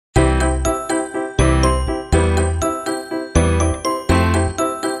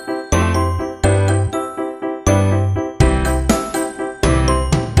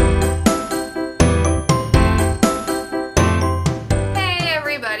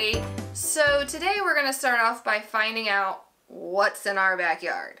everybody. So today we're going to start off by finding out what's in our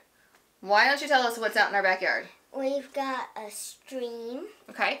backyard. Why don't you tell us what's out in our backyard? We've got a stream.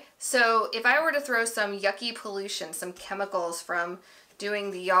 Okay, so if I were to throw some yucky pollution, some chemicals from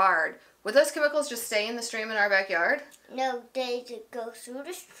doing the yard, would those chemicals just stay in the stream in our backyard? No, they go through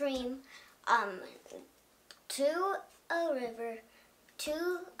the stream, to a river, to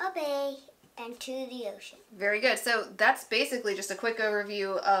a bay, and to the ocean. Very good. So that's basically just a quick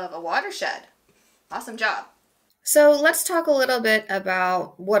overview of a watershed. Awesome job. So let's talk a little bit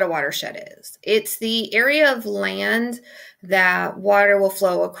about what a watershed is. It's the area of land that water will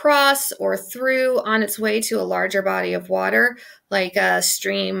flow across or through on its way to a larger body of water, like a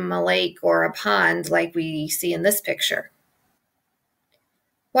stream, a lake, or a pond like we see in this picture.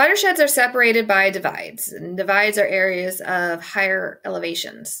 Watersheds are separated by divides, and divides are areas of higher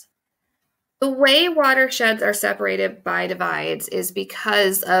elevations. The way watersheds are separated by divides is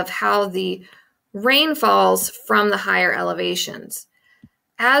because of how the rain falls from the higher elevations.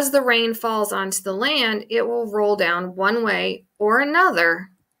 As the rain falls onto the land, it will roll down one way or another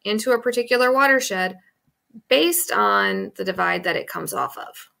into a particular watershed based on the divide that it comes off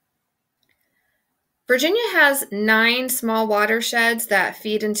of. Virginia has 9 small watersheds that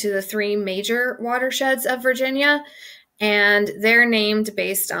feed into the 3 major watersheds of Virginia, and they're named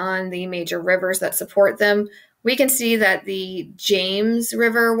based on the major rivers that support them. We can see that the James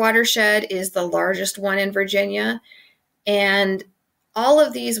River watershed is the largest one in Virginia, and all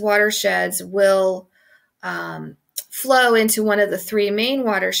of these watersheds will flow into one of the 3 main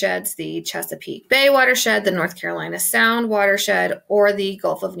watersheds, the Chesapeake Bay watershed, the North Carolina Sound watershed, or the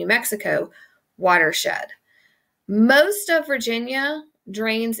Gulf of New Mexico watershed. Most of Virginia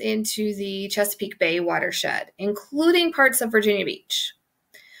drains into the Chesapeake Bay watershed, including parts of Virginia Beach.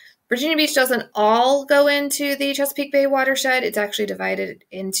 Virginia Beach doesn't all go into the Chesapeake Bay watershed. It's actually divided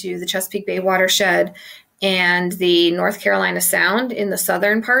into the Chesapeake Bay watershed and the North Carolina Sound in the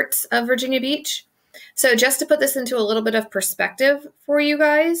southern parts of Virginia Beach. So just to put this into a little bit of perspective for you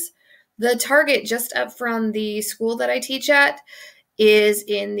guys, the target just up from the school that I teach at is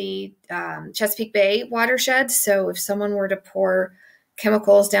in the Chesapeake Bay watershed. So if someone were to pour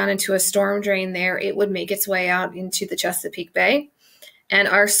chemicals down into a storm drain there, it would make its way out into the Chesapeake Bay. And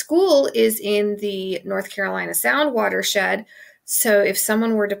our school is in the North Carolina Sound watershed. So if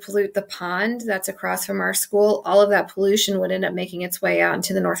someone were to pollute the pond that's across from our school, all of that pollution would end up making its way out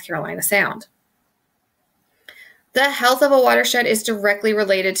into the North Carolina Sound. The health of a watershed is directly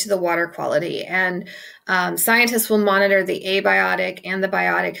related to the water quality, and scientists will monitor the abiotic and the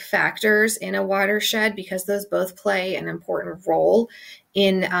biotic factors in a watershed because those both play an important role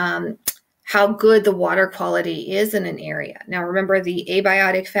in how good the water quality is in an area. Now remember, the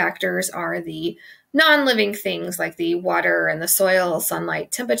abiotic factors are the non-living things like the water and the soil,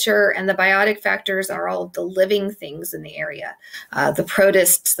 sunlight, temperature, and the biotic factors are all of the living things in the area, the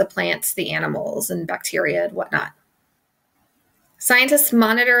protists, the plants, the animals, and bacteria and whatnot. Scientists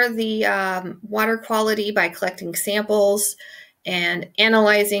monitor the water quality by collecting samples and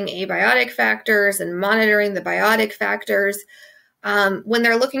analyzing abiotic factors and monitoring the biotic factors. When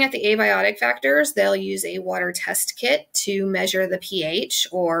they're looking at the abiotic factors, they'll use a water test kit to measure the pH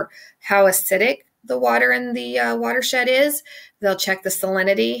or how acidic the water in the watershed is. They'll check the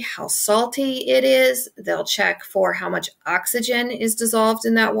salinity, how salty it is. They'll check for how much oxygen is dissolved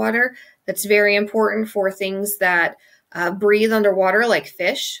in that water. That's very important for things that breathe underwater, like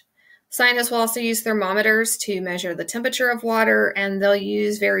fish. Scientists will also use thermometers to measure the temperature of water, and they'll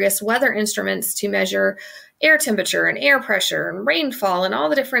use various weather instruments to measure air temperature and air pressure and rainfall and all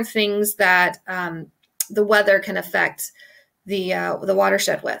the different things that the weather can affect the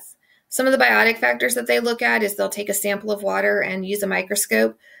watershed with. Some of the biotic factors that they look at is they'll take a sample of water and use a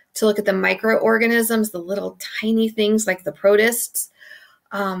microscope to look at the microorganisms, the little tiny things like the protists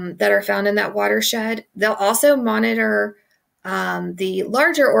that are found in that watershed. They'll also monitor the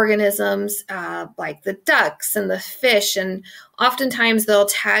larger organisms like the ducks and the fish, and oftentimes they'll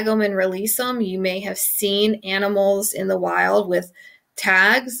tag them and release them. You may have seen animals in the wild with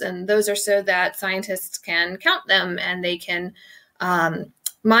tags, and those are so that scientists can count them and they can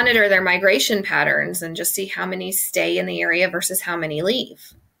monitor their migration patterns and just see how many stay in the area versus how many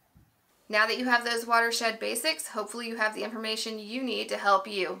leave. Now that you have those watershed basics, hopefully you have the information you need to help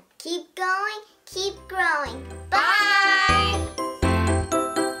you. Keep going, keep growing. Bye!